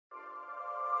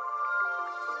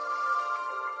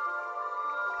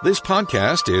This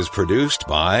podcast is produced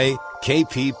by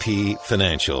KPP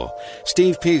Financial.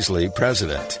 Steve Peasley,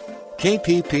 President.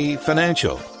 KPP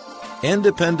Financial.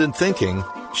 Independent thinking,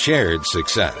 shared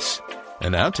success.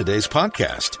 And now today's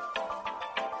podcast.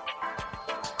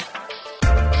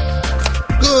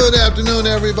 Good afternoon,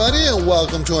 everybody, and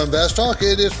welcome to Invest Talk.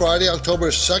 It is Friday, October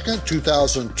 2nd,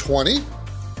 2020.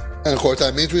 And, of course,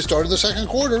 that means we started the second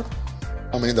quarter.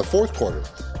 The fourth quarter.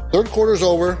 Third quarter's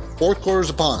over. Fourth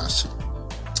quarter's upon us.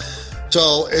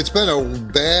 So it's been a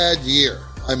bad year.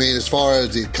 As far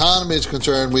as the economy is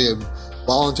concerned, we have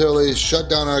voluntarily shut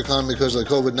down our economy because of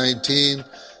COVID-19.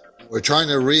 We're trying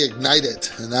to reignite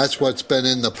it, and that's what's been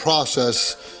in the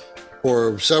process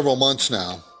for several months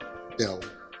now.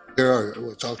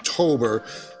 It's October.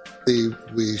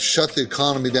 We shut the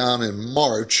economy down in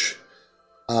March,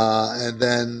 and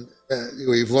then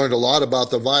we've learned a lot about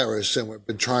the virus, and we've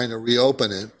been trying to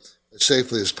reopen it as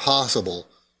safely as possible.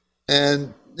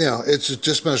 And it's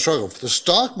just been a struggle. The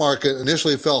stock market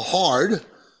initially fell hard,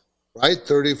 right?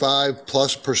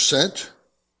 35+%.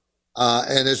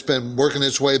 And it's been working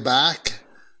its way back.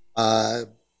 The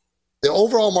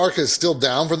overall market is still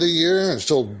down for the year and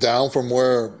still down from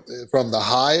the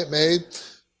high it made.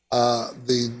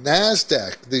 The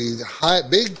NASDAQ, the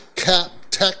big cap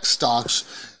tech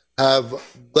stocks have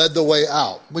led the way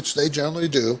out, which they generally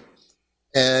do.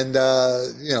 And,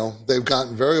 they've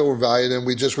gotten very overvalued, and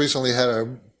we just recently had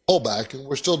a pullback, and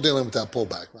we're still dealing with that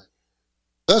pullback. Right?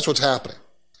 That's what's happening.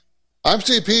 I'm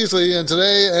Steve Peasley, and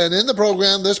today, and in the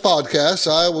program, this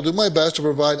podcast, I will do my best to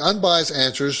provide unbiased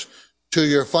answers to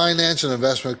your finance and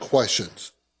investment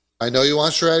questions. I know you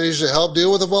want strategies to help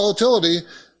deal with the volatility.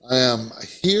 I am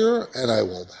here, and I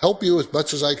will help you as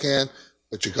much as I can,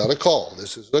 but you got to call.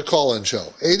 This is the call-in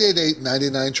show.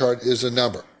 888-99-CHART is the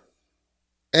number.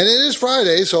 And it is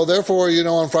Friday, so therefore,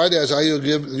 on Fridays, I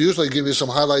usually give you some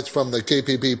highlights from the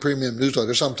KPP Premium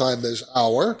Newsletter sometime this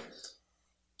hour.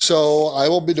 So I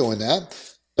will be doing that.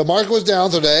 The market was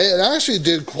down today. It actually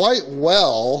did quite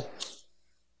well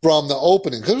from the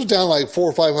opening, because it was down like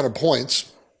 400 or 500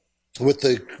 points with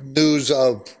the news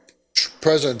of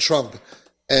President Trump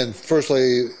and First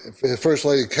Lady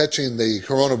catching the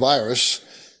coronavirus.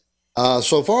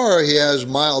 So far, he has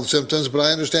mild symptoms, but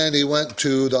I understand he went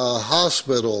to the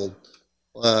hospital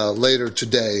later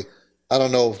today. I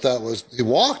don't know if he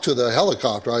walked to the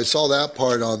helicopter. I saw that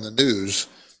part on the news.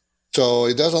 So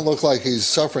it doesn't look like he's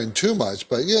suffering too much.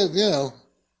 But, in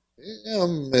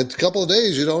a couple of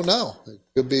days, you don't know. It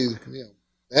could be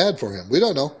bad for him. We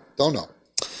don't know. Don't know.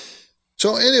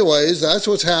 So anyways, that's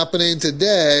what's happening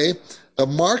today. The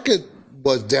market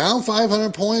was down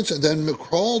 500 points and then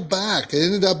crawled back. It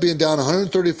ended up being down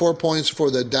 134 points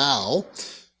for the Dow,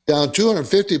 down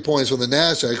 250 points for the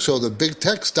NASDAQ. So the big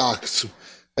tech stocks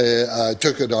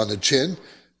took it on the chin,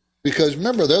 because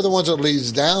remember, they're the ones that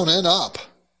leads down and up.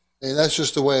 That's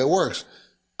just the way it works.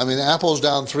 Apple's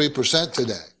down 3%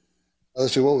 today.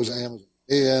 Let's see, what was Amazon?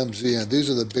 AMZ, and these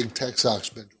are the big tech stocks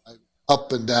been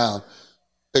up and down.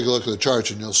 Take a look at the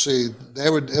charts and you'll see it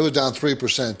was down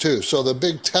 3% too. So the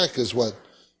big tech is what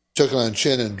took it on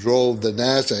chin and drove the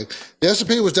NASDAQ. The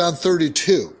S&P was down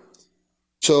 32.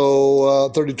 So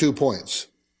 32 points.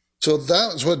 So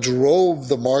that was what drove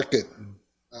the market.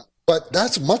 But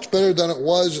that's much better than it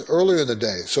was earlier in the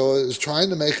day. So it was trying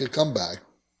to make a comeback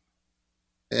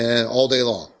and all day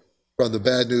long from the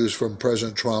bad news from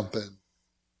President Trump and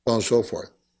so on and so forth.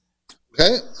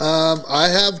 Okay, I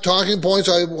have talking points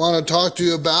I want to talk to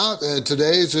you about, and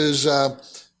today's is, we're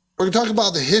going to talk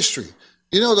about the history.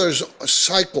 There's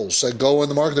cycles that go in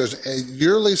the market. There's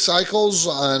yearly cycles,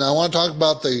 and I want to talk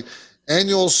about the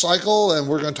annual cycle, and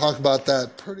we're going to talk about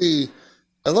that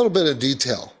a little bit of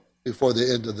detail before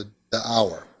the end of the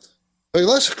hour. But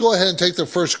let's go ahead and take the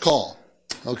first call.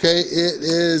 Okay, it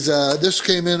is, this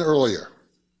came in earlier.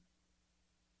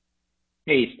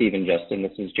 Hey, Steve and Justin,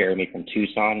 this is Jeremy from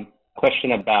Tucson.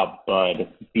 Question about Bud,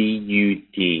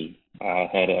 B-U-D.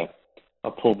 Had a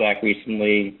pullback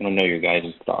recently. I don't know your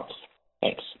guys' thoughts.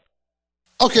 Thanks.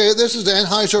 Okay, this is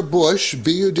Anheuser-Busch.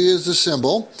 B-U-D is the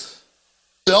symbol.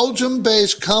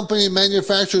 Belgium-based company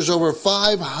manufactures over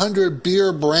 500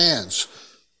 beer brands.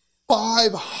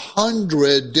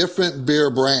 500 different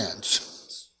beer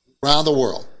brands around the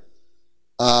world.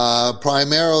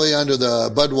 Primarily under the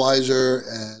Budweiser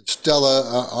and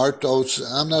Stella Artois.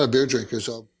 I'm not a beer drinker,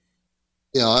 so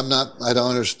I don't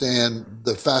understand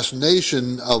the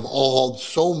fascination of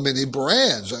so many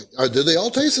brands. Do they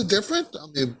all taste different?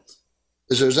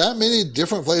 Is there that many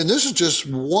different flavors? And this is just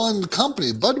one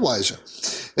company, Budweiser.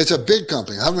 It's a big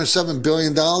company, $107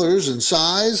 billion in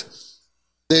size.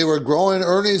 They were growing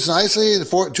earnings nicely. In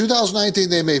 2019,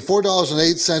 they made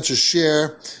 $4.08 a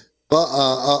share,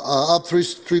 up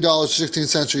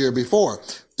 $3.16 a year before.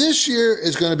 This year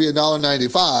is going to be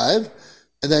 $1.95,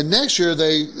 and then next year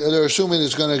they're assuming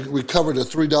it's going to recover to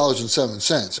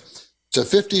 $3.07. It's a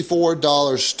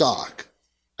 $54 stock.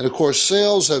 And of course,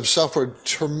 sales have suffered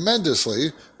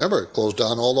tremendously. Remember, it closed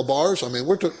down all the bars. I mean,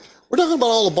 we're talking about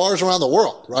all the bars around the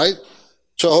world, right?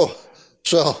 So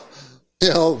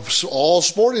all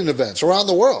sporting events around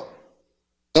the world.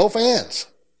 No fans.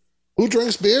 Who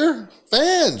drinks beer?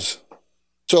 Fans.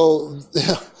 So,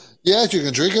 yes, you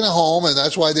can drink it at home, and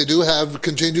that's why they do have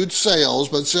continued sales,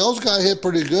 but sales got hit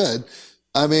pretty good.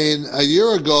 I mean, a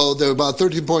year ago, they were about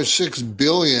 $13.6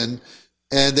 billion,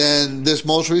 and then this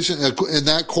most recent, in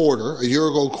that quarter, a year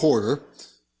ago quarter,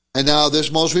 and now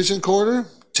this most recent quarter,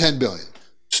 $10 billion.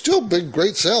 Still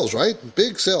great sales, right?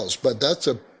 Big sales, but that's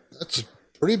a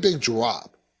pretty big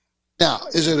drop. Now,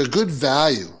 is it a good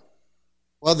value?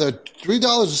 Well, the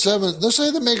 $3.07, let's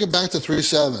say they make it back to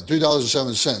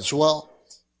 $3.07. Well,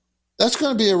 that's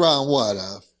going to be around what,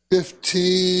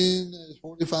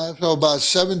 45, so about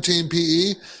 17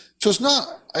 PE. So it's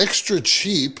not extra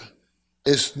cheap.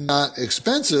 It's not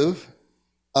expensive.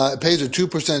 It pays a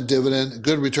 2% dividend,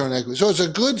 good return on equity. So it's a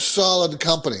good, solid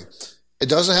company. It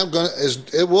doesn't have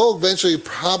it will eventually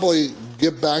probably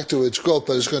get back to its growth,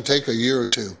 but it's going to take a year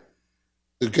or two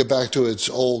to get back to its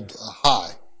old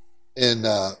high in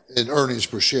earnings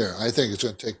per share. I think it's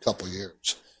going to take a couple of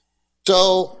years.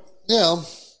 So, the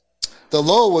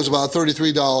low was about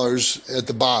 $33 at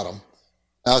the bottom.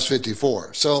 Now it's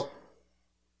 $54. So,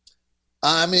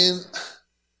 I mean,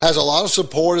 has a lot of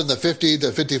support in the $50 to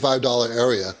 $55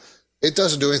 area. It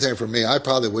doesn't do anything for me. I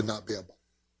probably would not be able.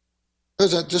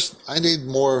 Because I need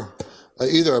more,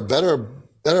 either a better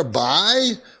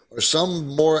buy or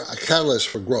some more catalyst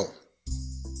for growth.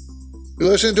 You're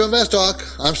listening to Invest Talk.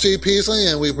 I'm Steve Peasley,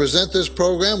 and we present this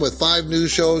program with 5 new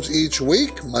shows each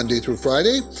week, Monday through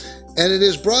Friday, and it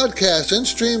is broadcast and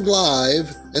streamed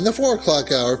live in the 4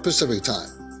 o'clock hour Pacific time.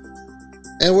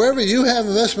 And wherever you have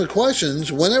investment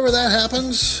questions, whenever that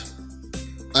happens,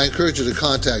 I encourage you to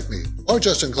contact me or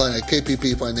Justin Klein at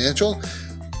KPP Financial.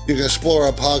 You can explore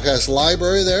our podcast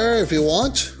library there if you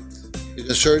want. You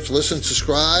can search, listen,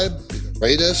 subscribe, you can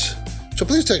rate us. So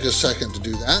please take a second to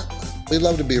do that. We'd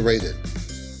love to be rated.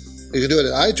 You can do it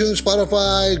at iTunes,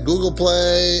 Spotify, Google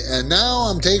Play, and now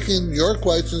I'm taking your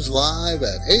questions live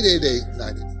at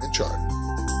 888-99-CHART.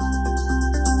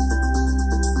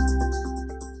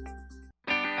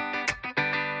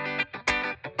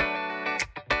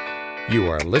 You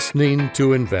are listening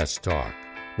to Invest Talk.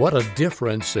 What a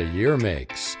difference a year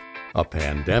makes. A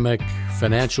pandemic,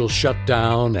 financial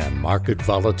shutdown, and market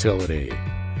volatility.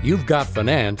 You've got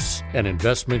finance and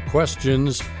investment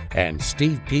questions, and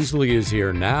Steve Peasley is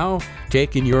here now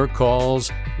taking your calls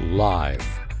live.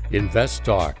 Invest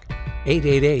Talk,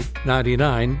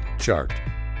 888-99-CHART.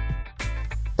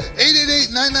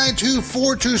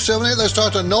 888-992-4278. Let's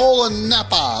talk to Noel in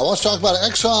Napa. Let's talk about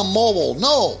ExxonMobil.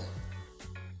 Noel.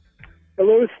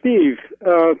 Hello, Steve.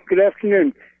 Good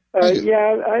afternoon. I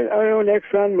own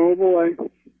ExxonMobil. I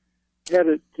had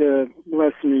it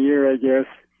less than a year, I guess.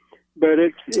 But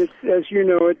it's as you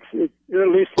know, it's at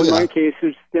least in my case,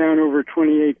 it's down over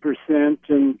 28%,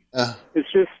 and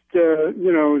it's just the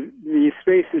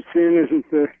space it's in isn't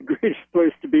the greatest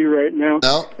place to be right now.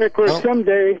 No. Of course,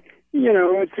 someday,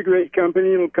 it's a great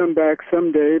company. It'll come back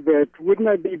someday. But wouldn't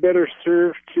I be better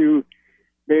served to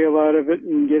bail out of it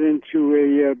and get into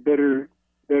a better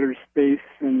space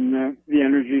than the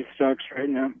energy stocks right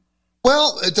now?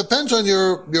 Well, it depends on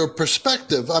your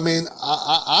perspective. I mean,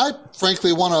 I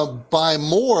frankly want to buy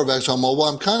more of ExxonMobil.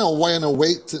 I'm kind of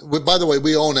by the way,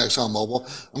 we own ExxonMobil.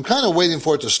 I'm kind of waiting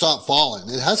for it to stop falling.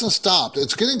 It hasn't stopped.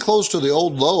 It's getting close to the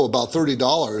old low, about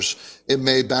 $30 it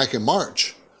made back in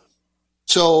March.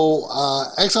 So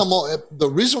ExxonMobil, the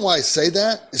reason why I say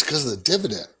that is because of the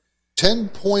dividend,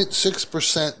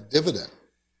 10.6% dividend.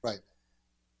 Right.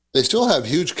 They still have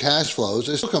huge cash flows.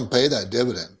 They still can pay that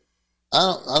dividend.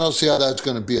 I don't see how that's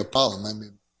going to be a problem. I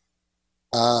mean,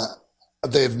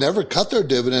 they've never cut their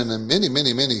dividend in many,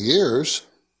 many, many years.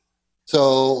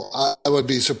 So I would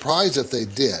be surprised if they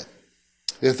did.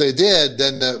 If they did,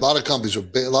 then a lot of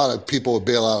people would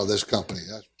bail out of this company.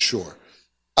 That's for sure.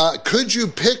 Could you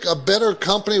pick a better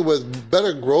company with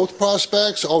better growth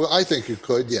prospects? Oh, I think you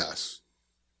could, yes.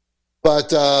 But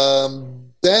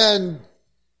then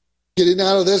getting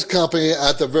out of this company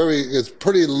it's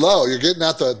pretty low. You're getting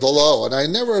at the low. And I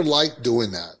never liked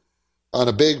doing that on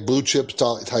a big blue chip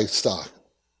type stock.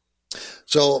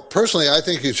 So personally, I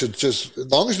think you should just, as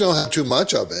long as you don't have too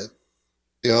much of it,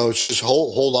 just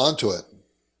hold on to it.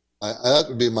 That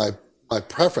would be my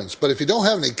preference. But if you don't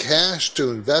have any cash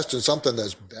to invest in something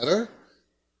that's better,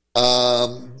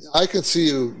 I could see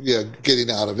you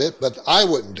getting out of it, but I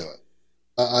wouldn't do it.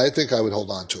 I think I would hold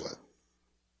on to it.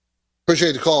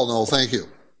 Appreciate the call, Noel. Thank you.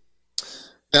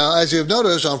 Now, as you've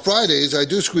noticed, on Fridays, I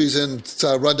do squeeze in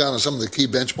a rundown of some of the key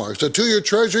benchmarks. The 2-year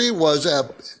Treasury was at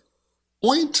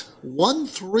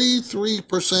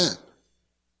 0.133%.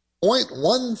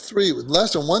 0.13, with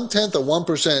less than 1/10 of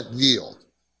 1% yield.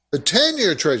 The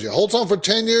 10-year Treasury holds on for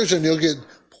 10 years and you'll get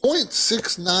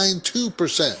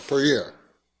 0.692% per year.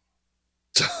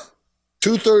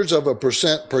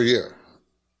 0.2% per year.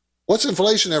 What's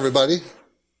inflation, everybody?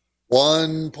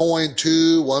 1.2,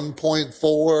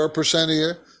 1.4% a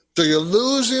year. So you're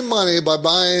losing money by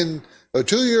buying a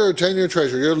 2-year or 10-year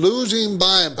Treasury. You're losing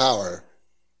buying power.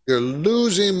 You're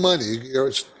losing money.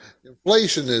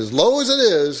 Inflation, as low as it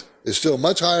is still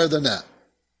much higher than that.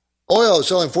 Oil is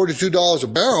selling $42 a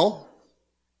barrel,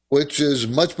 which is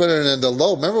much better than the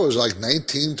low. Remember, it was like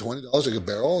 $19, $20 a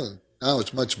barrel, and now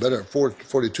it's much better at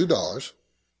 $42.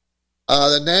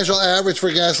 The national average for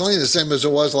gasoline is the same as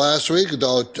it was last week,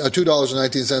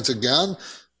 $2.19 a gallon.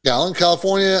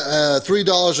 California,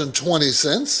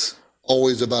 $3.20,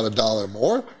 always about $1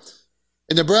 more.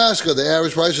 In Nebraska, the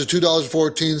average price is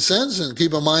 $2.14, and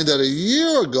keep in mind that a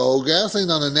year ago, gasoline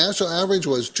on the national average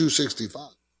was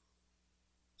 $2.65.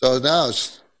 So now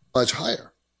it's much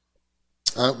higher.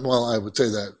 Well, I would say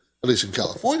that, at least in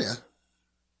California.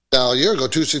 Now, a year ago,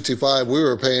 $2.65, we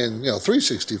were paying,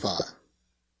 $3.65.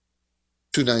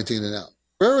 $2.19 an ounce.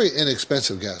 Very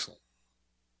inexpensive gasoline.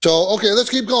 So, okay, let's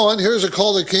keep going. Here's a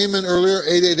call that came in earlier,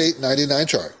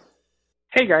 888-99-CHART.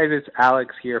 Hey guys, it's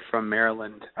Alex here from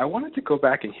Maryland. I wanted to go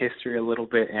back in history a little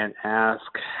bit and ask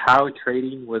how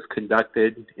trading was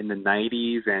conducted in the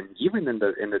 90s and even in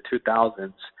the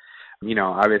 2000s.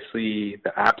 Obviously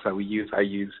the apps that we use, I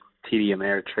use TD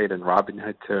Ameritrade and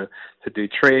Robinhood to do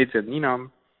trades, and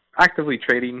I'm actively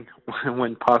trading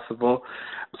when possible.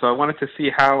 So I wanted to see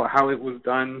how it was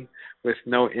done with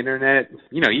no internet,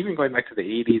 even going back to the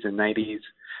 80s and 90s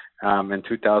and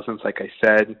 2000s, like I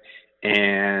said.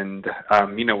 And,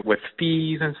 with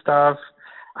fees and stuff,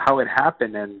 how it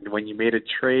happened, and when you made a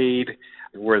trade,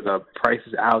 were the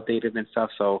prices outdated and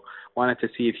stuff. So wanted to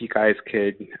see if you guys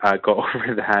could go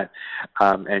over that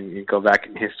and go back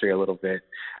in history a little bit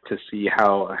to see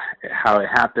how it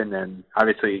happened. And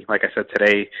obviously, like I said,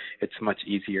 today it's much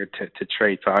easier to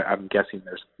trade. So I'm guessing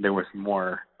there was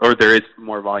more, or there is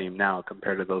more volume now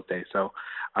compared to those days. So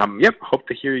hope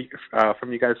to hear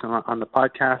from you guys on the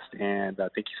podcast, and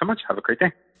thank you so much. Have a great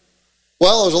day.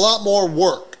 Well, it was a lot more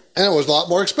work, and it was a lot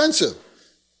more expensive.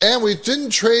 And we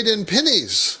didn't trade in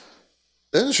pennies.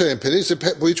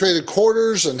 We traded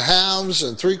quarters and halves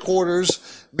and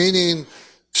 3/4, meaning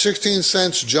 16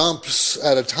 cents jumps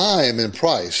at a time in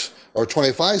price, or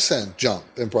 25-cent jump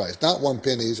in price, not 1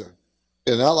 penny,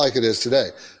 not like it is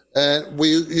today. And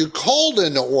you called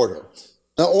in the order.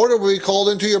 The order would be called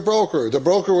into your broker. The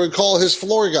broker would call his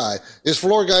floor guy. His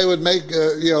floor guy would make,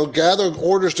 gather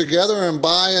orders together and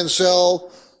buy and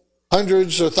sell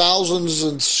hundreds or thousands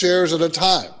of shares at a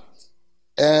time.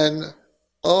 And,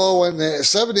 in the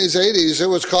 70s, 80s, it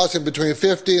was costing between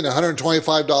 $50 and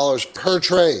 $125 per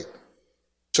trade.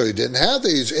 So you didn't have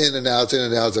these in and outs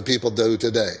that people do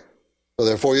today. So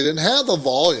therefore, you didn't have the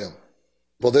volume.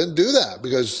 People didn't do that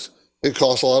because it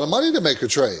costs a lot of money to make a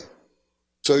trade.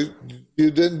 So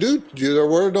there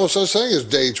were no such thing as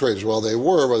day traders. Well, they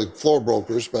were floor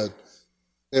brokers, but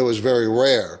it was very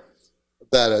rare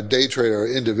that a day trader or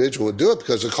individual would do it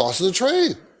because of the cost of the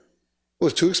trade. It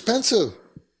was too expensive.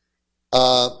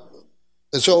 And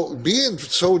so being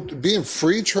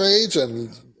free trades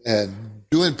and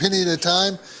doing penny at a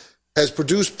time has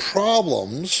produced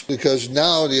problems, because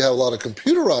now you have a lot of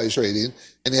computerized trading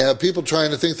and you have people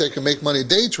trying to think they can make money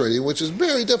day trading, which is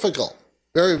very difficult.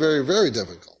 Very, very, very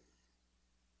difficult.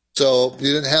 So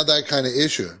you didn't have that kind of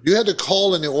issue. You had to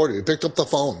call in the order. You picked up the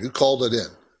phone. You called it in.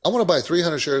 I want to buy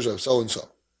 300 shares of so-and-so.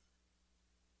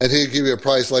 And he'd give you a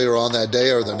price later on that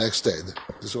day or the next day.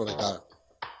 This is what I got.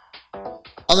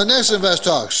 On the next Invest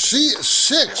Talk,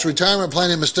 6 retirement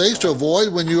planning mistakes to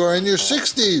avoid when you are in your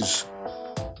 60s.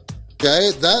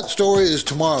 Okay, that story is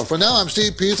tomorrow. For now, I'm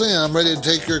Steve Peasley, and I'm ready to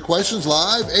take your questions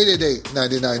live,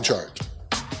 888-99-CHART.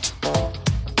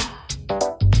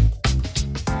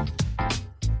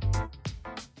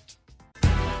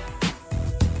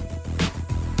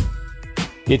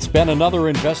 It's been another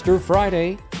Investor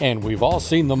Friday, and we've all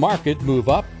seen the market move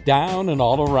up, down, and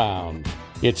all around.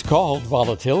 It's called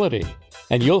volatility,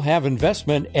 and you'll have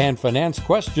investment and finance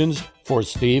questions for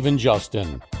Steve and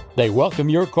Justin. They welcome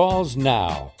your calls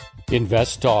now.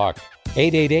 Invest Talk,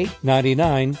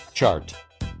 888-99-CHART.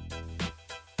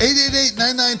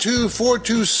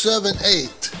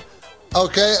 888-992-4278.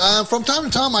 Okay, from time to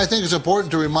time, I think it's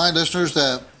important to remind listeners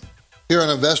that here on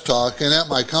Invest Talk and at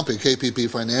my company, KPP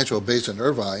Financial, based in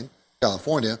Irvine,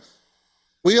 California,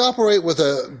 we operate with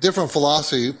a different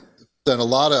philosophy than a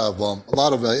lot of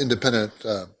independent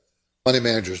money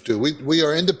managers do. We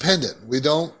are independent. We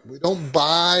don't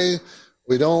buy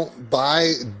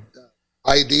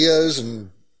ideas and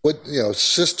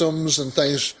systems and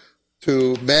things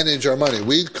to manage our money.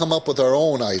 We come up with our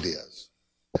own ideas.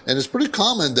 And it's pretty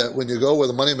common that when you go with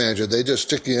a money manager, they just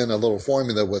stick you in a little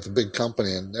formula with a big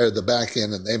company and they're the back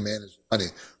end and they manage the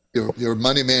money. Your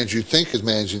money manager you think is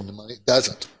managing the money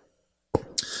doesn't.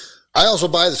 I also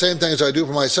buy the same things I do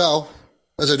for myself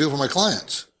as I do for my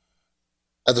clients.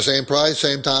 At the same price,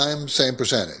 same time, same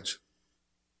percentage.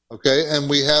 Okay, and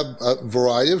we have a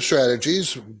variety of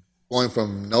strategies going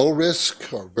from no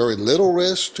risk or very little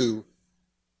risk to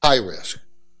high risk,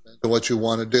 to what you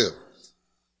want to do.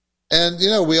 And,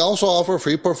 we also offer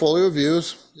free portfolio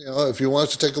reviews. If you want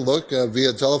us to take a look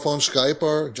via telephone, Skype,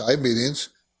 or Jive meetings,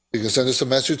 you can send us a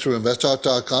message through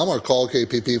investtalk.com or call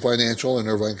KPP Financial in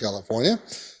Irvine, California.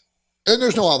 And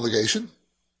there's no obligation.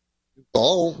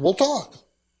 Call, we'll talk.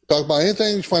 Talk about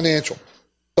anything financial.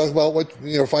 Talk about what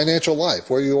your financial life,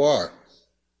 where you are.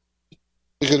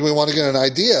 Because we want to get an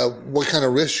idea of what kind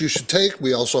of risks you should take.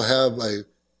 We also have a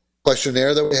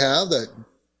questionnaire that we have that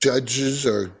judges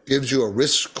or gives you a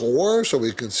risk score so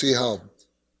we can see how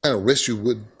kind of risk you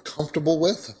would be comfortable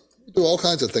with. We do all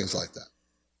kinds of things like that.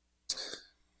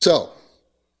 So,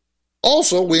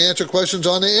 also, we answer questions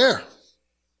on the air.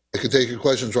 I can take your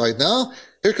questions right now.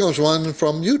 Here comes one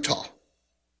from Utah.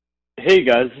 Hey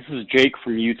guys, this is Jake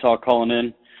from Utah calling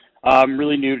in. I'm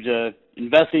really new to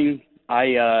investing.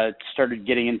 I started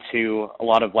getting into a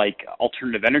lot of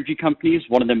alternative energy companies,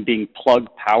 one of them being Plug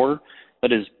Power,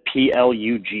 that is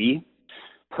PLUG.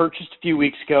 Purchased a few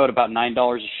weeks ago at about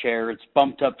 $9 a share. It's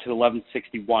bumped up to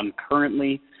 $11.61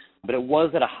 currently, but it was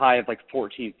at a high of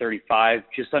 $14.35.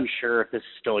 Just unsure if this is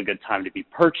still a good time to be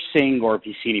purchasing or if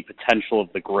you see any potential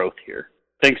of the growth here.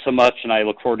 Thanks so much, and I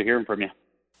look forward to hearing from you.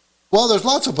 Well, there's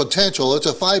lots of potential. It's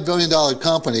a $5 billion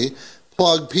company.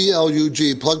 Plug,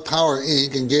 PLUG, Plug Power,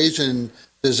 Inc., engaged in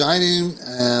designing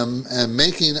and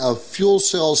making of fuel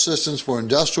cell systems for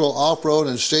industrial, off-road,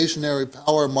 and stationary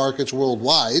power markets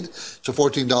worldwide. It's a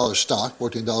 $14 stock,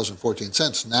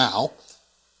 $14.14 now.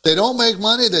 They don't make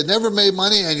money. They never made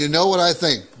money. And you know what I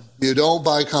think? You don't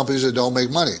buy companies that don't make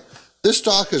money. This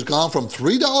stock has gone from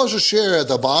 $3 a share at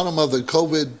the bottom of the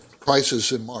COVID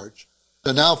crisis in March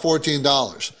to now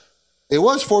 $14. It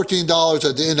was $14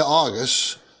 at the end of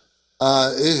August.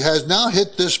 It has now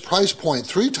hit this price point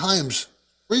three times.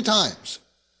 So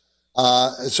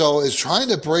it's trying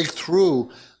to break through.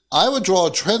 I would draw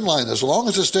a trend line. As long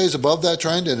as it stays above that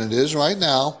trend, and it is right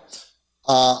now,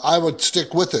 I would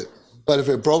stick with it. But if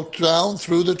it broke down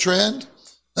through the trend,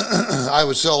 I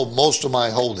would sell most of my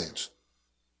holdings.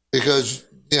 Because,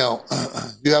 you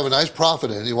have a nice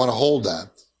profit in it. You want to hold that.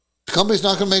 The company's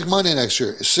not going to make money next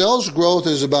year. Sales growth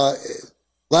is about,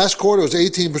 last quarter was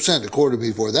 18%. The quarter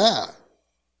before that,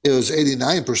 it was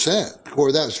 89%.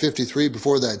 Before that was 53%.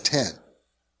 Before that, 10%.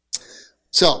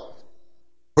 So,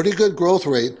 pretty good growth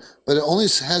rate, but it only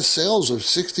has sales of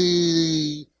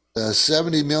 $60 to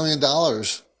 $70 million a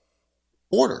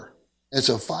quarter. It's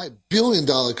a $5 billion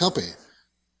company.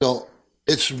 So,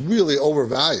 it's really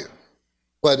overvalued.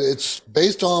 But it's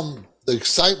based on the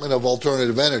excitement of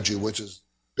alternative energy, which is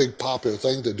big popular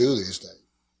thing to do these days.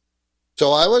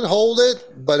 So I would hold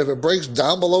it, but if it breaks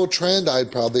down below trend, I'd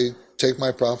probably take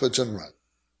my profits and run.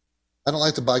 I don't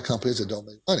like to buy companies that don't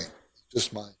make money. It's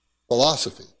just my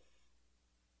philosophy.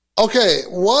 Okay,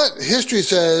 what history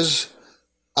says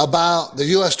about the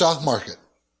U.S. stock market?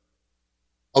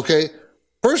 Okay,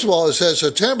 first of all, it says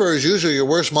September is usually your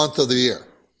worst month of the year.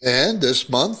 And this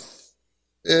month,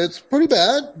 it's pretty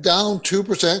bad, down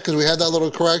 2% because we had that little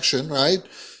correction, right?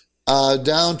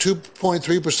 Down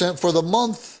 2.3% for the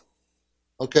month,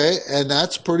 okay? And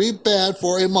that's pretty bad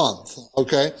for a month,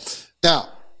 okay? Now,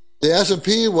 the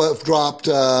S&P dropped,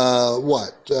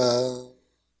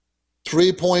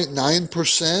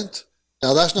 3.9%.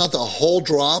 Now, that's not the whole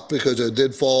drop because it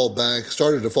did fall back,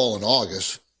 started to fall in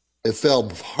August. It fell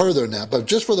further than that. But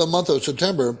just for the month of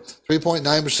September,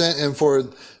 3.9%. And for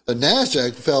the NASDAQ,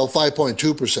 it fell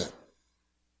 5.2%.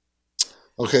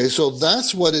 Okay, so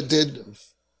that's what it did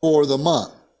for the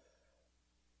month.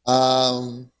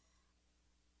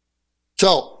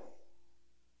 So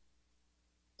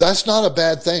that's not a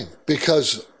bad thing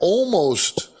because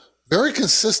almost very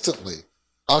consistently,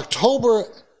 October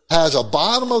has a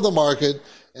bottom of the market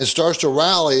and starts to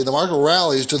rally. The market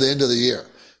rallies to the end of the year.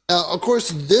 Now, of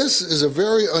course, this is a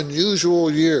very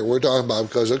unusual year we're talking about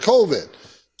because of COVID.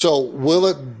 So will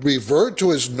it revert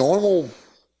to its normal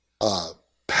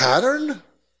pattern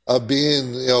of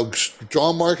being,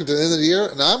 strong market to the end of the year?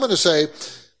 And I'm going to say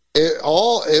it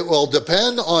will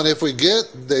depend on if we get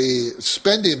the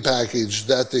spending package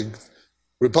that the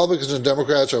Republicans and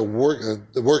Democrats are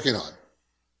working on.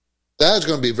 That is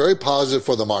going to be very positive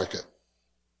for the market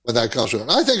when that comes through.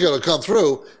 And I think it'll come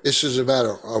through. It's just a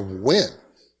matter of when.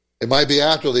 It might be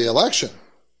after the election,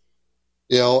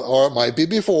 or it might be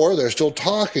before. They're still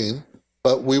talking,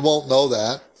 but we won't know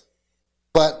that.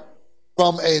 But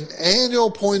from an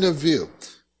annual point of view,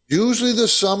 usually the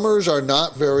summers are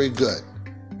not very good.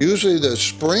 Usually the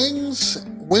springs,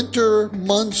 winter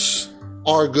months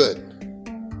are good.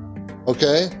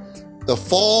 Okay? The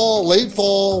fall, late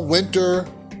fall, winter,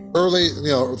 early,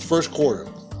 first quarter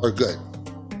are good.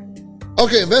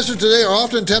 Okay, investors today are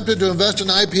often tempted to invest in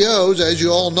IPOs, as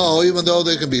you all know, even though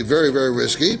they can be very, very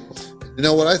risky. You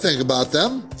know what I think about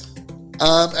them?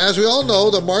 As we all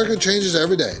know, the market changes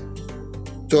every day.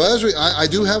 So I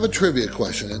do have a trivia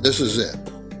question, and this is it.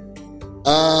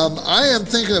 I am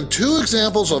thinking of two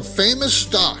examples of famous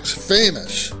stocks.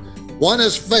 Famous. One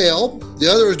has failed.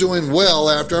 The other is doing well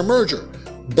after a merger.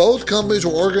 Both companies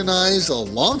were organized a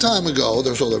long time ago,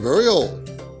 so they're very old.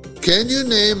 Can you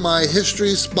name my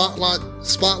history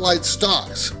spotlight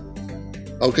stocks?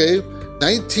 Okay,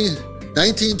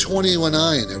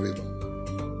 1929, everybody.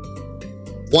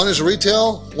 One is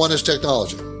retail, one is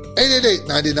technology.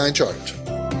 888-99-CHART.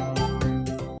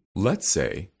 Let's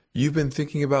say you've been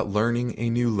thinking about learning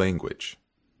a new language.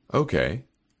 Okay,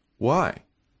 why?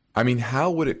 I mean,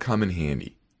 how would it come in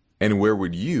handy? And where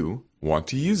would you want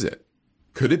to use it?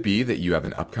 Could it be that you have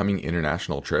an upcoming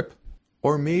international trip?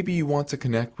 Or maybe you want to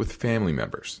connect with family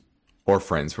members or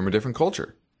friends from a different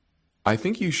culture. I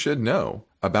think you should know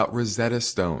about Rosetta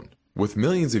Stone. With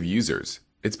millions of users,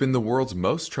 it's been the world's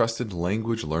most trusted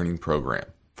language learning program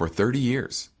for 30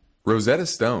 years. Rosetta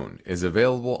Stone is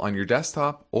available on your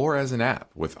desktop or as an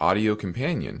app with Audio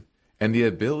Companion and the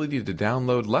ability to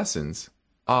download lessons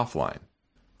offline.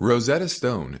 Rosetta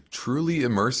Stone truly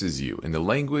immerses you in the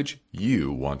language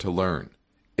you want to learn.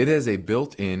 It has a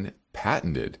built-in,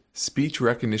 patented speech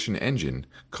recognition engine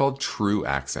called True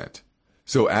Accent.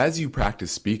 So as you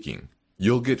practice speaking,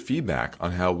 you'll get feedback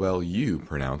on how well you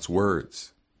pronounce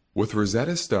words. With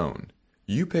Rosetta Stone,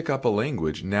 you pick up a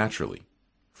language naturally,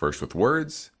 first with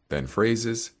words, then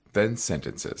phrases, then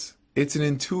sentences. It's an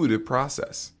intuitive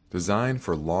process designed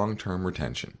for long-term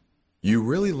retention. You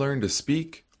really learn to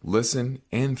speak, listen,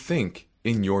 and think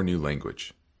in your new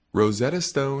language. Rosetta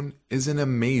Stone is an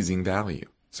amazing value,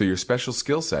 so your special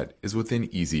skill set is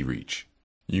within easy reach.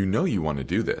 You know you want to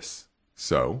do this,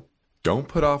 so don't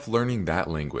put off learning that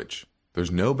language.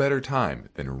 There's no better time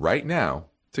than right now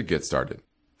to get started.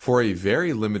 For a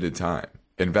very limited time,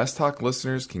 InvestTalk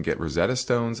listeners can get Rosetta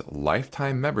Stone's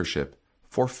lifetime membership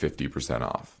for 50%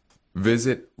 off.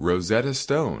 Visit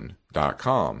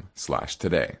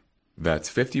rosettastone.com/today. That's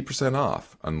 50%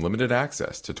 off unlimited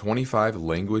access to 25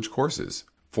 language courses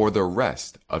for the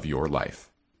rest of your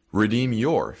life. Redeem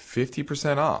your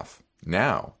 50% off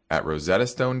now at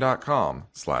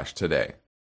rosettastone.com/today.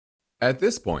 At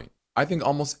this point, I think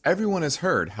almost everyone has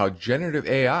heard how generative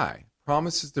AI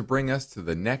promises to bring us to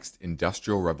the next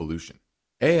industrial revolution.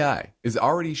 AI is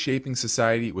already shaping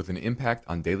society with an impact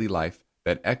on daily life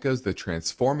that echoes the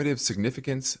transformative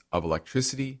significance of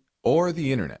electricity or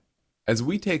the internet. As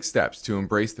we take steps to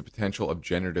embrace the potential of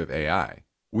generative AI,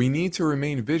 we need to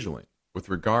remain vigilant with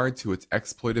regard to its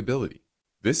exploitability.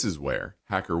 This is where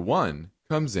HackerOne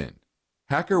comes in.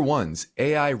 HackerOne's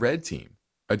AI Red Team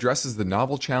addresses the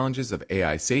novel challenges of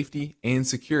AI safety and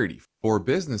security for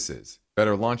businesses that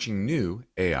are launching new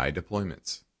AI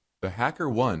deployments. The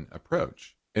HackerOne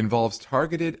approach involves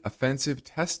targeted offensive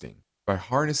testing by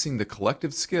harnessing the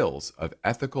collective skills of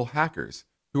ethical hackers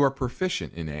who are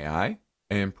proficient in AI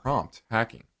and prompt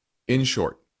hacking. In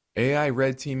short, AI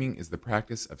red teaming is the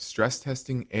practice of stress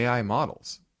testing AI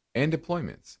models and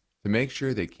deployments to make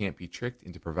sure they can't be tricked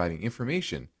into providing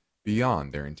information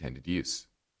beyond their intended use,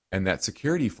 and that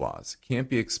security flaws can't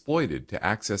be exploited to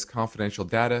access confidential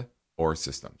data or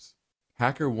systems.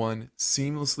 HackerOne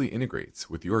seamlessly integrates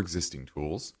with your existing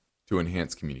tools to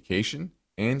enhance communication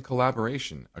and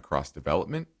collaboration across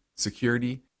development,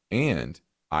 security, and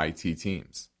IT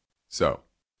teams. So,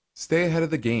 stay ahead of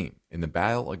the game in the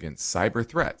battle against cyber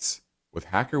threats with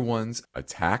HackerOne's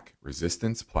attack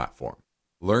resistance platform.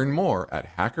 Learn more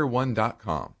at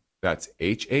hackerone.com. That's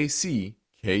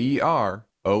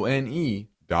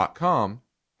HackerOne.com,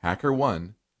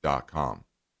 hackerone.com.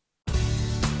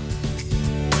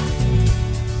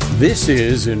 This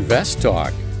is Invest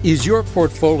Talk. Is your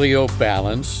portfolio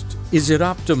balanced? Is it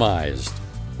optimized?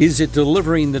 Is it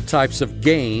delivering the types of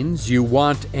gains you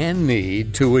want and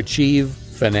need to achieve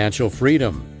financial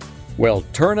freedom? Well,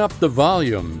 turn up the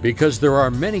volume because there are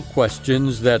many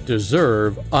questions that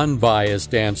deserve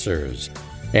unbiased answers.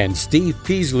 And Steve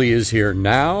Peasley is here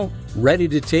now, ready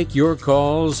to take your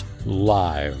calls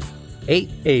live.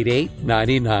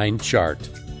 888-99-CHART.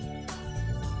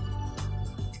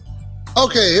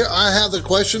 Okay, here I have the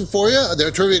question for you,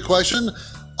 their trivia question,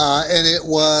 and it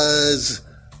was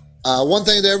one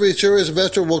thing that every serious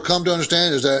investor will come to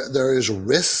understand is that there is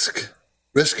risk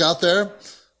out there.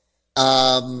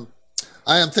 I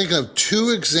am thinking of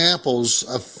two examples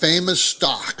of famous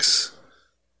stocks.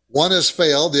 One has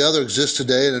failed, the other exists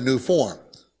today in a new form.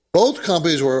 Both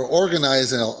companies were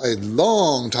organized a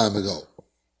long time ago,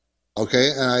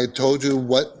 okay, and I told you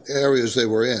what areas they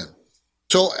were in.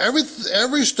 So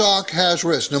every stock has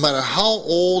risk, no matter how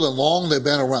old and long they've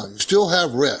been around. You still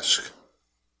have risk.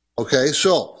 Okay,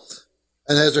 so,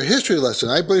 and as a history lesson,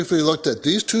 I briefly looked at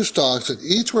these two stocks that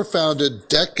each were founded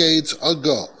decades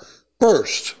ago.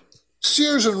 First,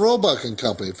 Sears and Roebuck and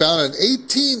Company, founded in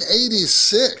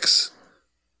 1886.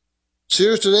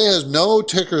 Sears today has no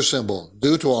ticker symbol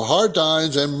due to hard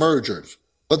times and mergers.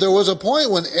 But there was a point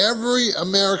when every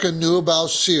American knew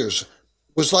about Sears. It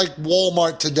was like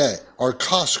Walmart today or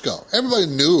Costco. Everybody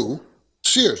knew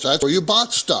Sears. That's where you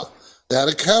bought stuff. They had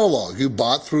a catalog. You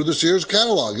bought through the Sears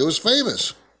catalog. It was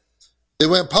famous. They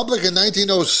went public in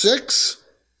 1906,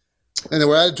 and they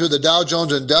were added to the Dow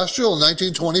Jones Industrial in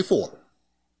 1924.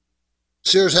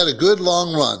 Sears had a good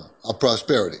long run of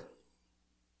prosperity.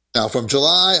 Now, from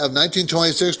July of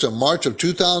 1926 to March of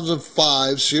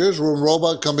 2005, Sears and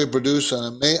Roebuck Company produced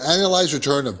an annualized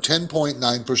return of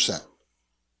 10.9%.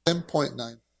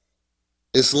 10.9.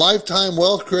 Its lifetime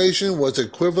wealth creation was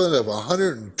equivalent of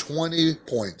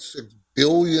 $120.6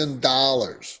 billion.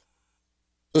 So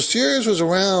Sears was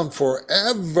around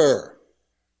forever.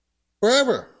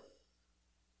 Forever.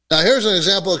 Now here's an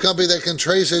example of a company that can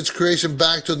trace its creation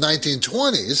back to the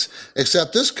 1920s,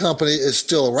 except this company is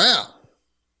still around,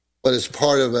 but it's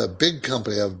part of a big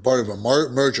company, part of a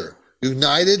merger.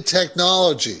 United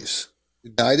Technologies.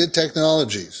 United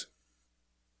Technologies.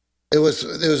 It was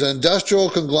an industrial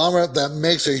conglomerate that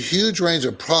makes a huge range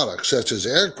of products such as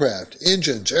aircraft,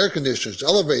 engines, air conditioners,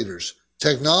 elevators,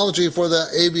 technology for the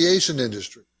aviation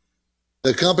industry.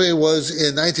 The company was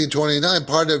in 1929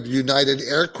 part of United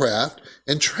Aircraft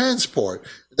and Transport.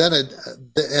 Then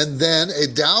a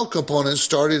Dow component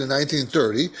started in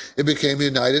 1930. It became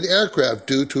United Aircraft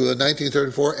due to a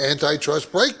 1934 antitrust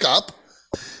breakup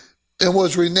and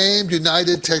was renamed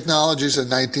United Technologies in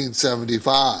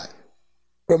 1975.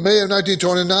 From May of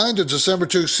 1929 to December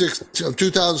of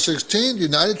 2016,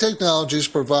 United Technologies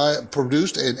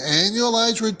produced an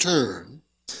annualized return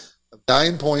of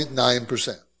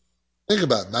 9.9%. Think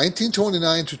about it,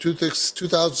 1929 to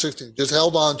 2016, just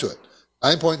held on to it,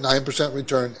 9.9%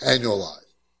 return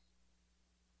annualized.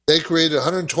 They created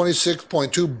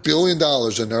 $126.2 billion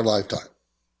in their lifetime.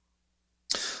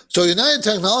 So United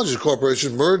Technologies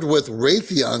Corporation merged with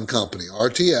Raytheon Company,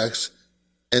 RTX,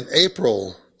 in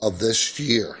April of this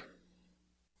year.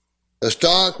 The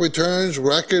stock returns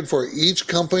record for each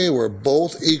company were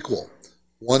both equal.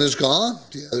 One is gone,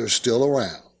 the other is still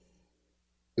around.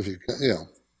 If you count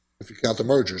the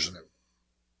mergers and everything.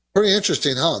 Pretty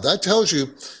interesting, huh? That tells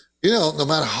you, no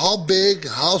matter how big,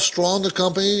 how strong the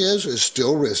company is, it's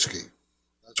still risky.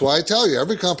 That's why I tell you,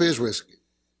 every company is risky.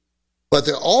 But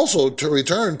they're also to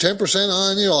return 10%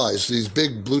 annualized, these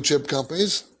big blue chip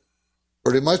companies,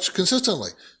 pretty much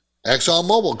consistently.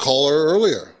 ExxonMobil, call her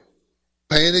earlier,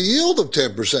 paying a yield of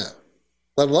 10%,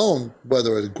 let alone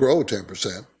whether it grow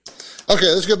 10%. Okay,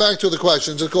 let's get back to the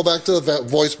questions. Let's go back to the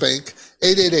voice bank,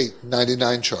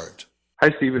 888-99-CHART.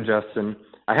 Hi, Steve and Justin.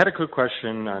 I had a quick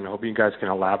question, and I hope you guys can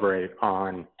elaborate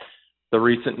on the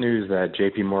recent news that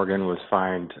JP Morgan was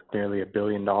fined nearly $1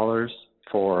 billion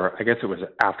for, I guess it was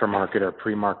aftermarket or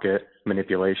pre-market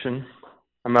manipulation.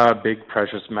 I'm a big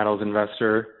precious metals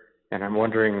investor, and I'm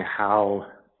wondering how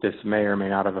this may or may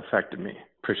not have affected me.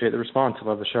 Appreciate the response. I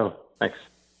love the show. Thanks.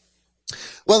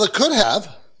 Well, it could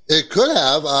have. It could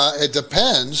have. It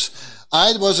depends.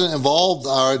 I wasn't involved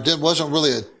or wasn't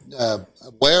really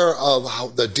aware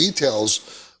of the details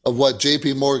of what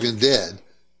JP Morgan did.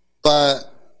 But,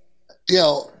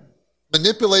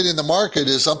 manipulating the market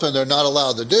is something they're not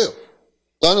allowed to do.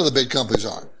 None of the big companies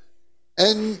are.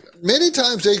 And many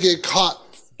times they get caught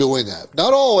doing that.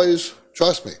 Not always,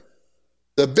 trust me.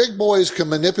 The big boys can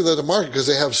manipulate the market because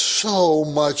they have so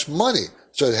much money.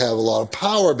 So they have a lot of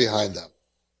power behind them.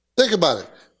 Think about it.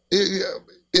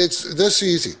 It's this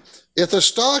easy. if the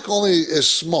stock only is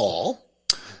small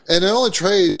and it only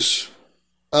trades,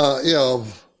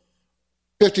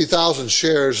 50,000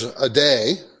 shares a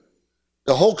day,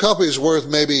 the whole company is worth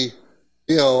maybe,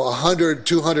 $100,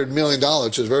 $200 million.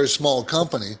 It's a very small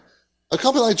company. A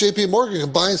company like JP Morgan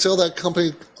can buy and sell that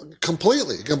company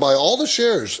completely. It can buy all the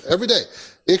shares every day.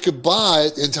 It could buy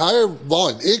the entire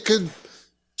volume. It could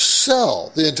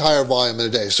sell the entire volume in a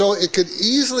day. So it could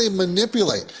easily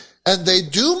manipulate. And they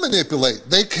do manipulate.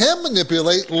 They can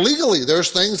manipulate legally. There's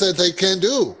things that they can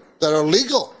do that are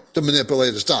legal to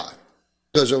manipulate a stock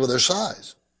because of their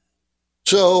size.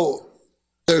 So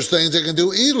there's things they can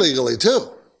do illegally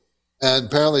too. And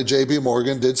apparently JP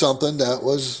Morgan did something that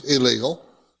was illegal.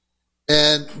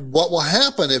 And what will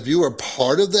happen if you are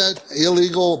part of that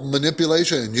illegal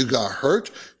manipulation and you got hurt,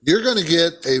 you're going to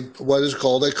get what is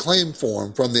called a claim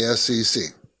form from the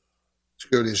SEC,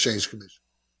 Securities Exchange Commission,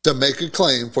 to make a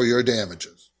claim for your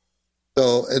damages.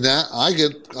 So, and that I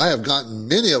have gotten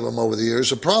many of them over the years.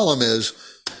 The problem is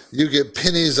you get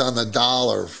pennies on the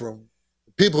dollar from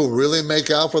people who really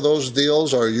make out for those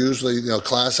deals are usually,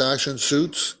 class action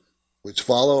suits, which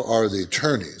follow are the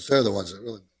attorneys. They're the ones that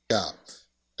really make out.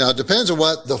 Now, it depends on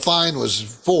what the fine was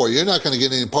for. You're not going to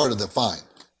get any part of the fine.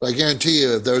 But I guarantee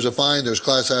you, if there's a fine, there's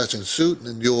class action suit,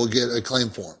 and you will get a claim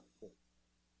form.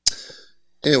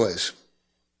 Anyways,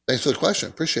 thanks for the question.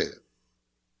 Appreciate it.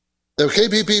 The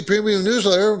KPP Premium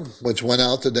Newsletter, which went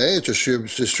out today, it's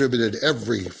distributed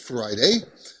every Friday.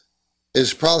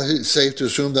 It's probably safe to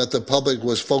assume that the public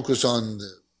was focused on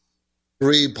the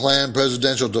 3 planned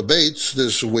presidential debates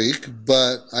this week,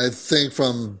 but I think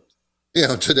from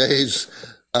today's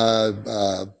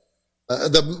the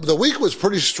week was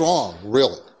pretty strong,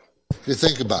 really, if you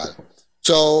think about it.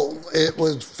 So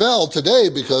it fell today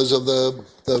because of the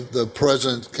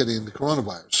president getting the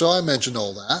coronavirus. So I mentioned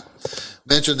all that.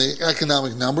 Mentioned the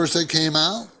economic numbers that came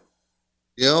out.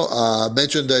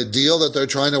 Mentioned a deal that they're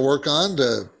trying to work on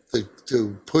to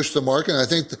push the market. And I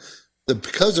think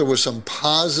because there were some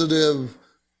positive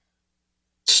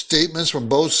statements from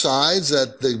both sides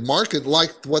that the market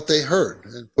liked what they heard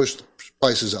and pushed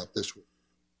prices up this week.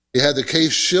 You had the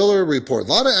Case-Shiller report, a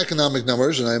lot of economic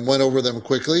numbers, and I went over them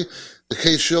quickly. The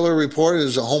Case-Shiller report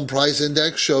is a home price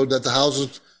index, showed that the home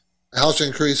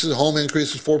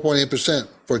increases 4.8%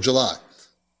 for July.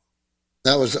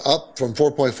 That was up from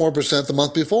 4.4% the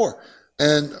month before.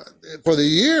 And for the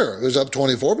year, it was up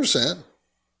 24%.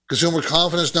 Consumer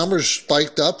confidence numbers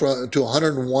spiked up to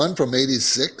 101 from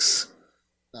 86.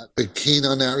 Not big keen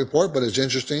on that report, but it's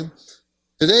interesting.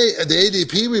 Today, the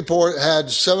ADP report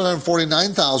had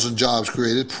 749,000 jobs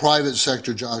created, private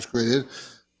sector jobs created.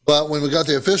 But when we got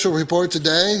the official report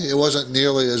today, it wasn't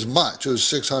nearly as much. It was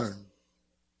 600-something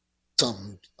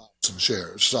thousand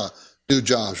shares, new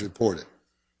jobs reported.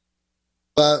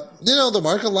 But, the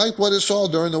market liked what it saw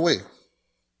during the week.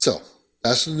 So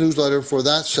that's the newsletter for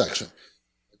that section.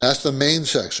 That's the main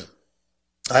section.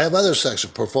 I have other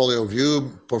sections, portfolio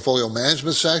view, portfolio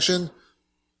management section.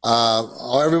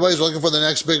 Everybody's looking for the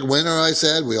next big winner, I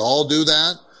said. We all do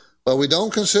that. But we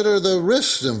don't consider the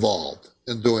risks involved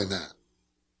in doing that.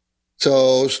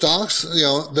 So stocks,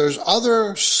 there's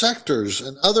other sectors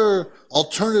and other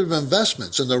alternative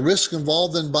investments and the risk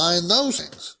involved in buying those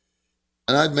things.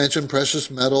 And I'd mentioned precious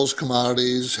metals,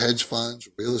 commodities, hedge funds,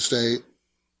 real estate.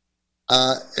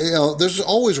 There's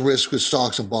always risk with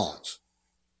stocks and bonds.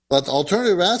 But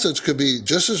alternative assets could be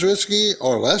just as risky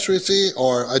or less risky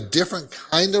or a different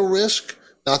kind of risk,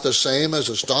 not the same as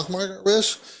a stock market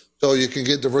risk. So you can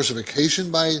get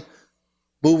diversification by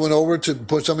moving over to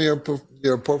put some of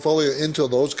your portfolio into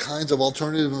those kinds of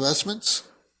alternative investments.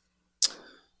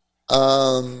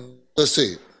 Let's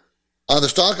see. On the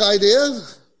stock idea,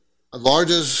 the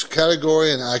largest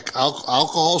category in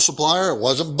alcohol supplier, it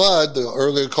wasn't Bud, the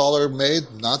earlier caller made,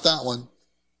 not that one.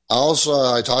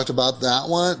 I talked about that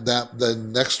one, the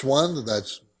next one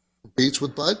that competes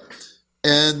with Bud.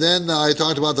 And then I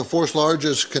talked about the 4th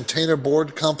largest container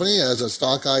board company as a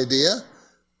stock idea.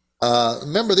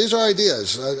 Remember, these are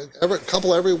ideas. Every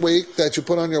couple every week that you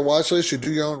put on your watch list, you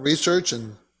do your own research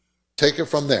and take it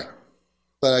from there.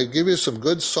 But I give you some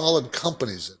good, solid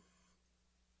companies.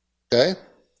 Okay?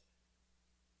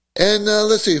 And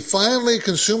let's see, finally,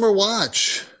 Consumer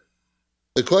Watch.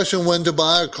 The question when to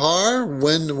buy a car,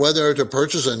 whether to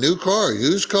purchase a new car or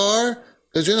used car.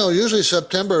 Because, usually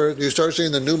September, you start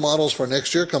seeing the new models for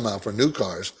next year come out for new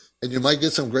cars. And you might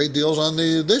get some great deals on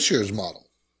this year's model.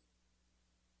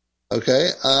 Okay?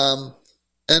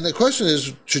 And the question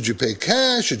is, should you pay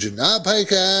cash? Should you not pay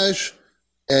cash?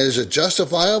 And is it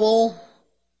justifiable?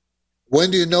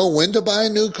 When do you know when to buy a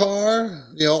new car,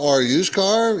 or a used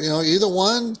car? Either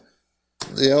one.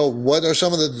 What are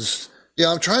some of the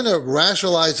I'm trying to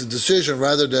rationalize the decision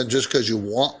rather than just because you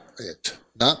want it.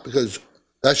 Not because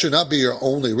that should not be your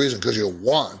only reason, because you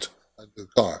want a new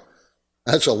car.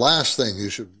 That's the last thing you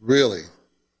should really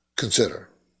consider.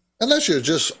 Unless you're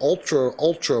just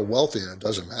ultra wealthy and it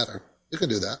doesn't matter. You can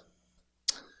do that.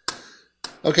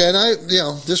 Okay, and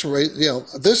this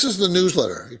is the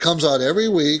newsletter. It comes out every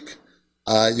week.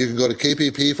 You can go to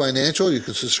KPP Financial. You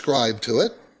can subscribe to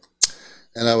it.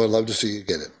 And I would love to see you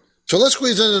get it. So let's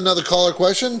squeeze in another caller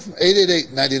question.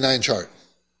 888-99-CHART.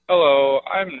 Hello,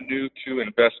 I'm new to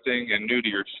investing and new to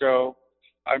your show.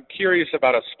 I'm curious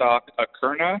about a stock,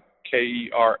 Akerna,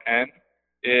 Kern.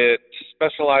 It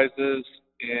specializes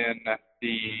in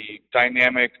the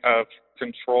dynamic of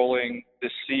controlling the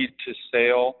seed to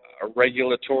sale, a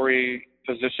regulatory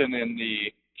position in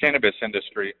the cannabis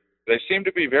industry. They seem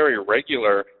to be very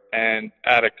regular, and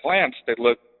at a glance, they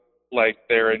look like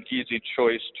they're an easy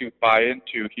choice to buy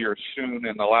into here soon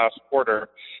in the last quarter.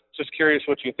 Just curious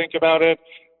what you think about it,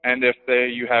 and if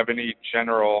you have any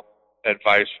general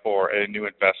advice for a new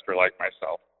investor like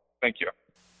myself. Thank you.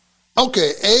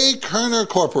 Okay, Akerna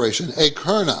Corporation,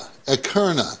 Akerna,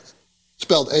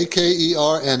 spelled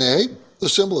A-K-E-R-N-A. The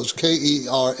symbol is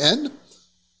K-E-R-N.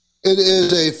 It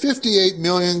is a $58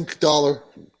 million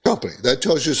company. That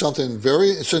tells you something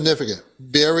very significant.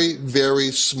 Very, very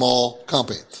small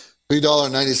company.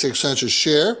 $3.96 a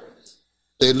share.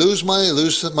 They lose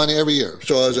money every year.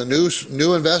 So as a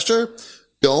new investor,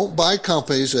 don't buy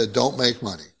companies that don't make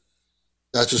money.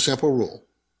 That's a simple rule.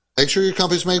 Make sure your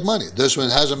companies make money. This one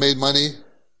hasn't made money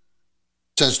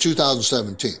since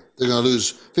 2017. They're going to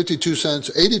lose 82 cents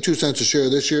a share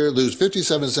this year, lose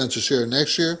 57 cents a share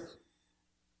next year.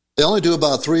 They only do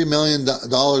about $3 million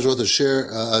worth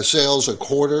of sales a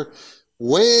quarter.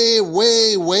 Way,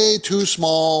 way, way too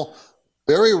small,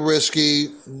 very risky,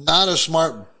 not a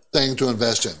smart thing to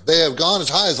invest in. They have gone as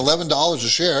high as $11 a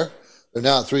share. They're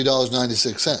now at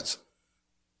 $3.96.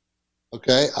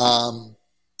 Okay.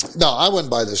 No, I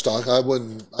wouldn't buy this stock. I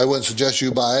wouldn't suggest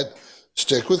you buy it.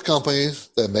 Stick with companies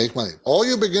that make money. All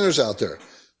you beginners out there,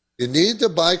 you need to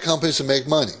buy companies that make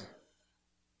money.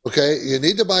 Okay? You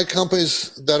need to buy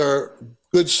companies that are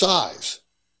good size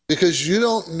because you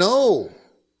don't know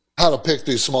how to pick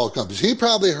these small companies. He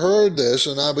probably heard this,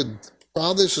 and I would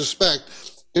probably suspect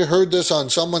he heard this on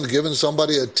someone giving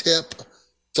somebody a tip.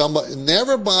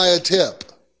 Never buy a tip.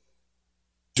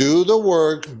 Do the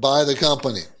work, buy the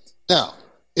company. Now,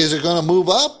 is it going to move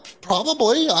up?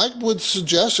 Probably. I would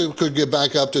suggest it could get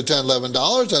back up to $10,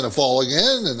 $11 and fall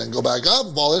again and then go back up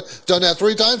and fall in. Done that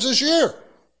 3 times this year.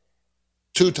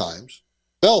 2 times.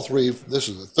 Fell 3. This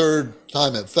is the 3rd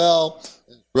time it fell.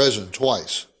 It's risen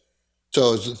twice.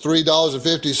 So it's $3.50,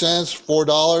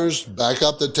 $4, back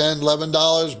up to $10,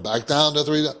 $11, back down to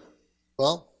 $3.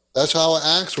 Well, that's how it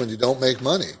acts when you don't make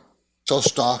money. That's how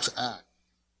stocks act.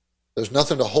 There's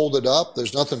nothing to hold it up.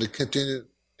 There's nothing to continue.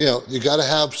 You got to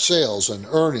have sales and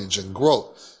earnings and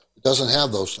growth. It doesn't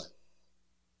have those things.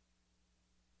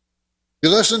 You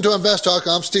listen to Invest Talk.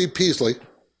 I'm Steve Peasley.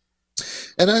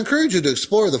 And I encourage you to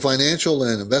explore the financial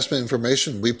and investment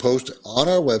information we post on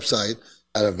our website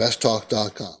at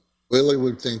investtalk.com. Really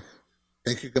would think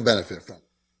you can benefit from it.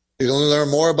 You can learn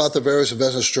more about the various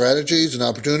investment strategies and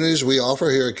opportunities we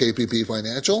offer here at KPP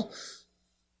Financial.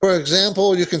 For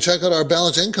example, you can check out our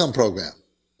balanced income program.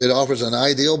 It offers an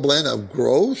ideal blend of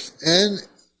growth and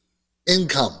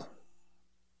income.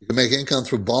 You can make income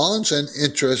through bonds and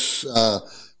interest.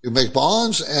 You make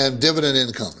bonds and dividend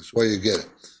income is where you get it.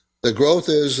 The growth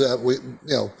is that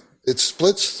it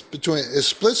splits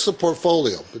the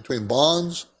portfolio between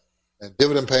bonds and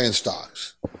dividend paying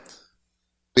stocks.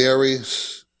 Very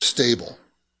stable.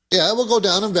 Yeah, it will go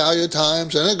down in value at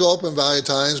times and it go up in value at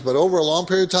times, but over a long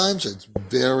period of times, it's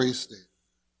very stable.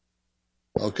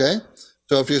 Okay?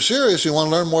 So if you're serious, you want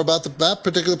to learn more about that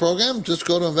particular program, just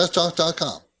go to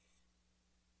investtalk.com.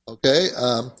 Okay?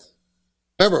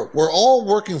 Remember, we're all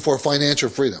working for financial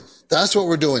freedom. That's what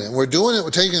we're doing. And we're doing it,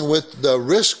 we're taking with the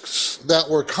risks that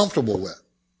we're comfortable with.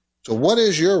 So what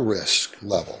is your risk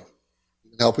level?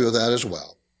 We can help you with that as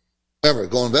well. Remember,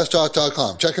 go to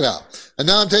investtalk.com. Check it out. And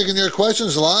now I'm taking your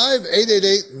questions live,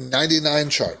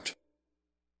 888-99-CHART.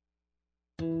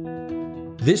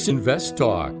 This Invest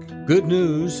Talk. Good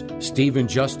news, Steve and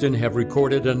Justin have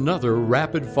recorded another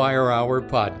Rapid Fire Hour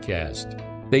podcast.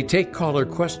 They take caller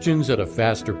questions at a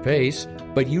faster pace,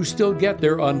 but you still get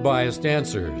their unbiased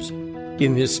answers.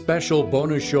 In this special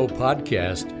bonus show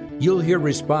podcast, you'll hear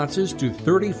responses to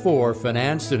 34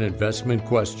 finance and investment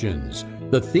questions.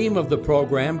 The theme of the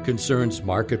program concerns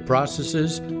market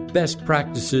processes, best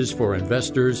practices for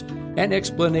investors, and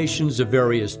explanations of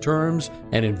various terms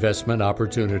and investment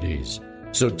opportunities.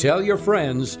 So tell your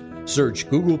friends, search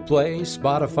Google Play,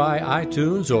 Spotify,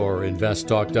 iTunes, or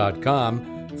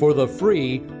investtalk.com for the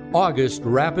free August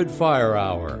Rapid Fire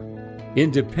Hour.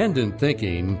 Independent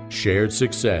thinking, shared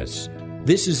success.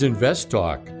 This is Invest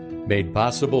Talk, made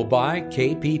possible by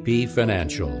KPP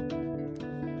Financial.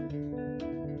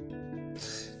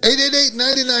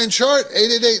 888-99-CHART,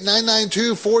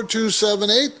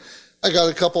 888-992-4278. I got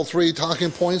a couple, 3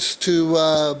 talking points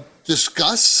to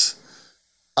discuss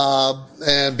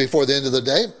and before the end of the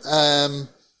day. And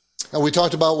we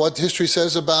talked about what history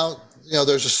says about,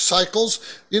 there's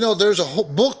cycles. There's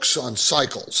books on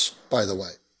cycles, by the way.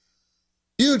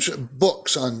 Huge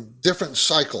books on different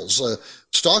cycles,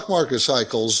 stock market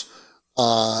cycles,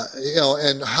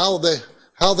 and how they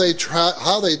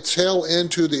tail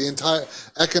into the entire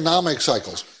economic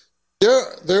cycles.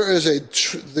 There is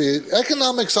the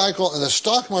economic cycle and the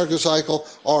stock market cycle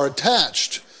are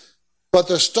attached, but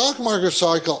the stock market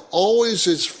cycle always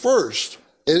is first.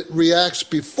 It reacts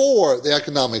before the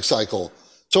economic cycle.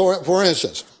 So, for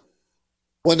instance,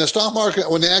 when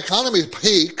the economy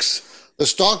peaks, the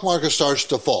stock market starts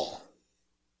to fall.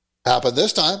 Happened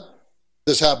this time.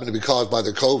 This happened to be caused by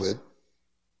the COVID.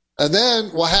 And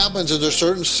then what happens is there's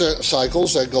certain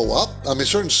cycles that go up.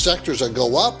 Certain sectors that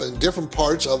go up in different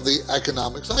parts of the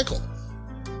economic cycle.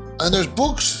 And there's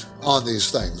books on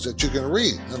these things that you can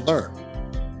read and learn.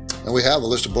 And we have a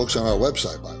list of books on our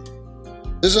website, by the way.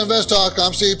 This is Invest Talk.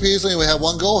 I'm Steve Peasley, and we have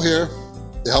one goal here,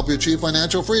 to help you achieve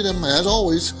financial freedom, as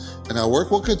always. And our work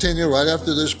will continue right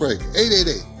after this break.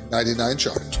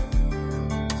 888-99-CHART.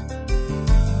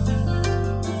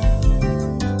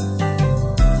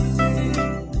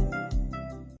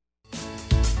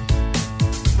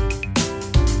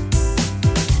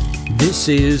 This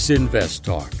is Invest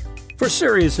Talk. For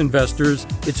serious investors,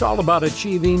 it's all about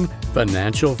achieving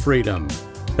financial freedom.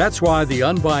 That's why the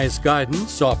unbiased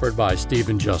guidance offered by Steve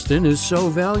and Justin is so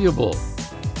valuable.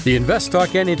 The Invest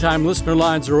Talk Anytime listener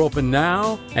lines are open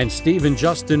now, and Steve and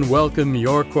Justin welcome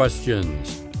your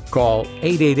questions. Call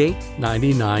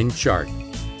 888-99-CHART.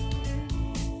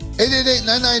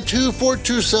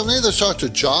 888-992-4278. Let's talk to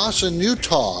Josh in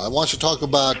Utah. I want to talk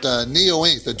about NIO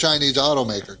Inc., the Chinese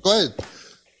automaker. Go ahead.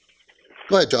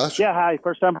 Go ahead, Josh.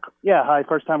 First time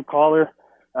caller.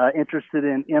 Interested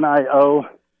in NIO.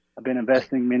 I've been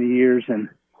investing many years and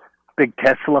big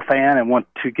Tesla fan and want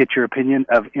to get your opinion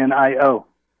of NIO.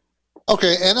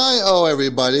 Okay, NIO,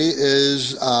 everybody,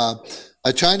 is a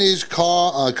Chinese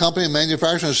car company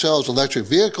manufactures and sells electric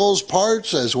vehicles,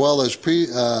 parts, as well as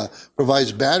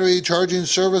provides battery charging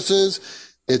services.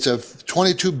 It's a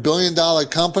 $22 billion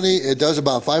company. It does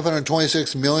about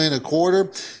 $526 million a quarter.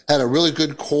 Had a really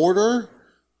good quarter.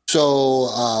 So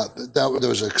there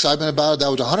was excitement about it. That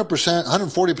was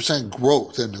 140%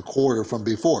 growth in the quarter from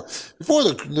before. Before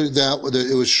that,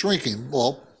 it was shrinking.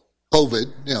 Well,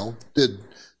 COVID,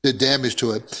 did damage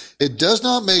to it. It does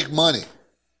not make money.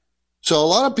 So a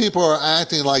lot of people are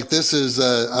acting like this is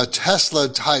a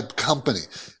Tesla-type company.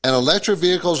 And electric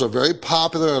vehicles are very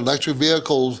popular. Electric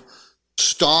vehicles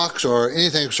stocks or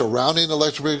anything surrounding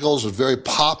electric vehicles is very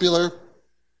popular.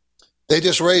 They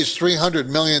just raised $300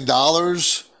 million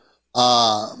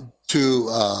to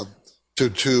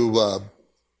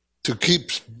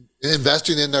keep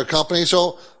investing in their company.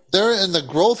 So they're in the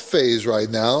growth phase right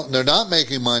now. They're not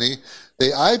making money. They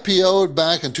IPO'd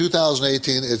back in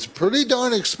 2018. It's pretty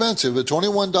darn expensive, a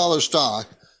 $21 stock,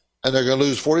 and they're going to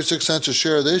lose 46 cents a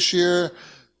share this year.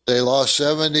 They lost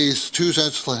 72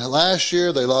 cents last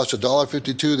year. They lost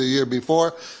 $1.52 the year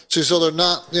before. See, so they're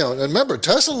not, and remember,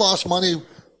 Tesla lost money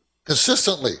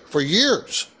consistently for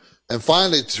years and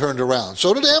finally turned around.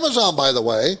 So did Amazon, by the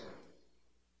way,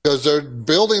 because they're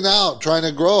building out, trying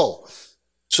to grow.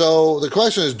 So the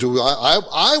question is,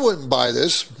 I wouldn't buy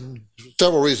this.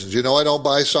 Several reasons. I don't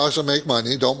buy stocks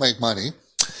that don't make money.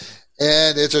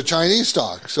 And it's a Chinese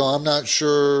stock, so I'm not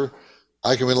sure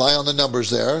I can rely on the numbers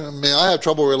there. I have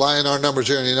trouble relying on our numbers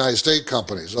here in the United States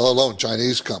companies, let alone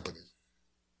Chinese companies.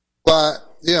 But,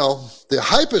 the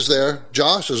hype is there.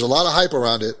 Josh, there's a lot of hype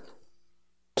around it.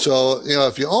 So,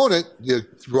 if you own it, you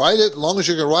ride it as long as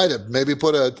you can ride it. Maybe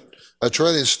put a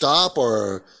trailing stop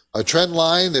or a trend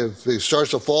line. If it starts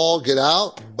to fall, get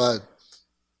out. But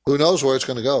who knows where it's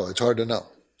going to go? It's hard to know.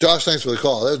 Josh, thanks for the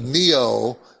call. That's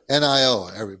NIO,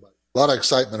 everybody. A lot of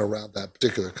excitement around that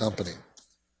particular company.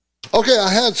 Okay, I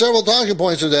had several talking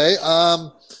points today.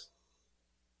 I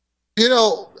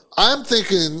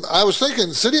was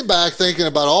sitting back thinking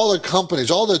about all the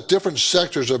companies, all the different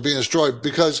sectors are being destroyed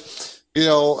because,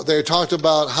 they talked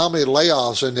about how many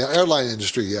layoffs in the airline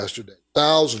industry yesterday.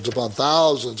 Thousands upon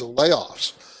thousands of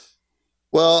layoffs.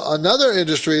 Well, another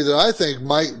industry that I think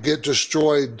might get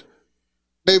destroyed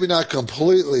maybe not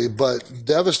completely, but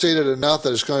devastated enough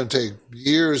that it's going to take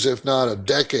years, if not a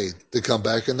decade, to come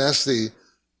back, and that's the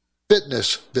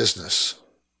fitness business.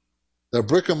 The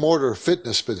brick-and-mortar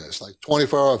fitness business, like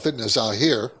 24-hour fitness out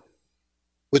here,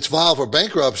 which filed for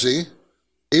bankruptcy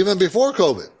even before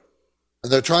COVID.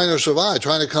 And they're trying to survive,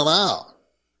 trying to come out.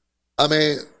 I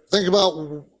mean, think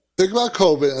about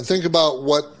COVID and think about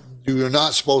what you're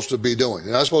not supposed to be doing.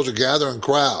 You're not supposed to gather in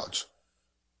crowds.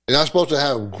 You're not supposed to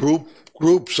have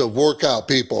groups of workout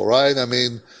people, right? I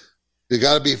mean, you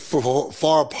got to be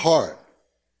far apart.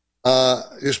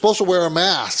 You're supposed to wear a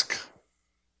mask.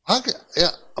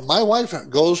 My wife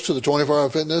goes to the 24-hour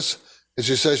fitness, and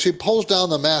she says she pulls down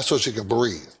the mask so she can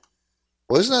breathe.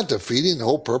 Well, isn't that defeating the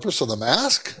whole purpose of the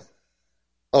mask?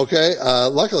 Okay,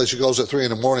 luckily she goes at 3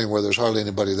 a.m. where there's hardly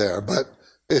anybody there, but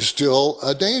it's still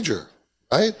a danger,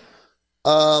 right?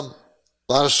 A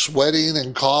lot of sweating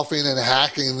and coughing and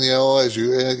hacking, as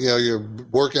you're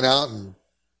working out and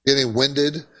getting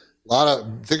winded.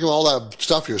 Think of all that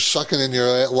stuff you're sucking in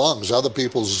your lungs, other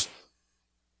people's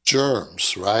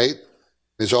germs, right?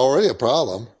 It's already a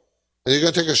problem. And you're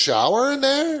going to take a shower in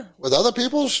there with other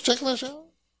people taking a shower?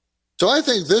 So I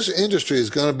think this industry is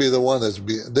going to be the one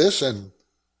this and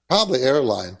probably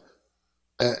airline,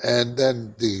 and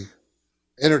then the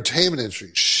entertainment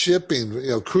industry, shipping,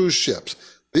 cruise ships.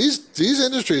 These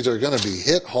industries are going to be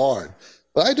hit hard.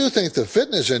 But I do think the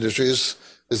fitness industry is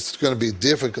going to be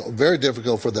difficult, very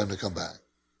difficult for them to come back.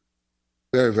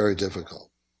 Very, very difficult.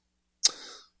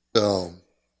 So,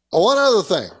 one other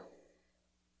thing.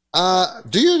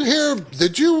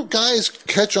 Did you guys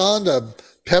catch on to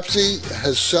Pepsi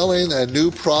is selling a new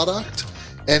product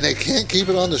and they can't keep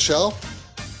it on the shelf?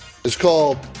 It's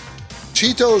called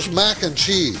Cheetos Mac and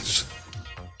Cheese.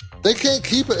 They can't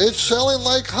keep it. It's selling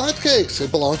like hotcakes. It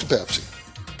belongs to Pepsi.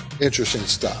 Interesting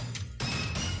stuff.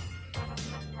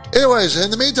 Anyways,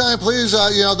 in the meantime, please,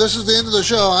 this is the end of the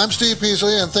show. I'm Steve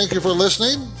Peasley, and thank you for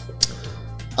listening.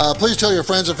 Please tell your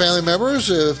friends and family members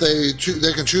if they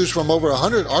can choose from over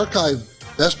 100 archived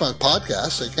investment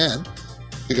podcasts. They can.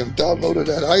 You can download it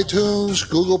at iTunes,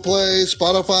 Google Play,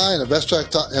 Spotify, and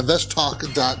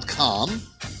investtalk.com.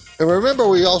 And remember,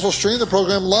 we also stream the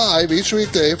program live each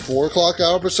weekday, 4 o'clock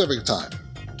hour Pacific time.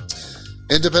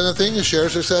 Independent thinking, share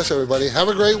success, everybody. Have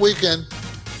a great weekend.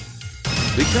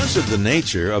 Because of the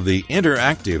nature of the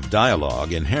interactive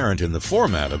dialogue inherent in the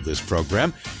format of this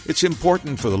program, it's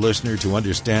important for the listener to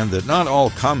understand that not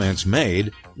all comments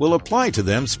made will apply to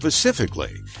them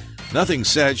specifically. Nothing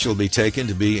said shall be taken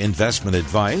to be investment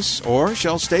advice, or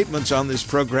shall statements on this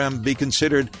program be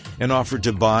considered an offer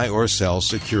to buy or sell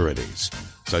securities.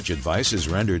 Such advice is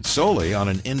rendered solely on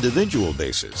an individual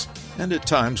basis, and at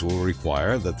times will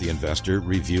require that the investor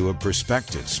review a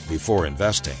prospectus before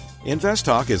investing.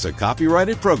 InvestTalk is a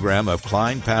copyrighted program of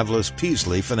Klein Pavlis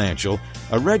Peasley Financial,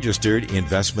 a registered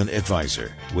investment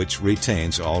advisor, which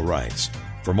retains all rights.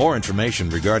 For more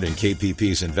information regarding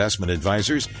KPP's investment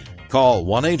advisors, call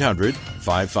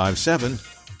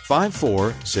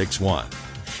 1-800-557-5461.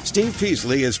 Steve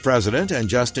Peasley is President and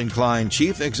Justin Klein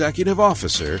Chief Executive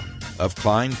Officer of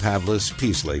Klein Pavlis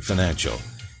Peasley Financial.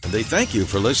 And they thank you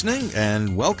for listening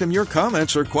and welcome your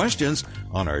comments or questions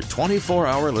on our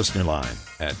 24-hour listener line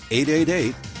at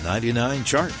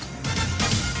 888-99-CHART.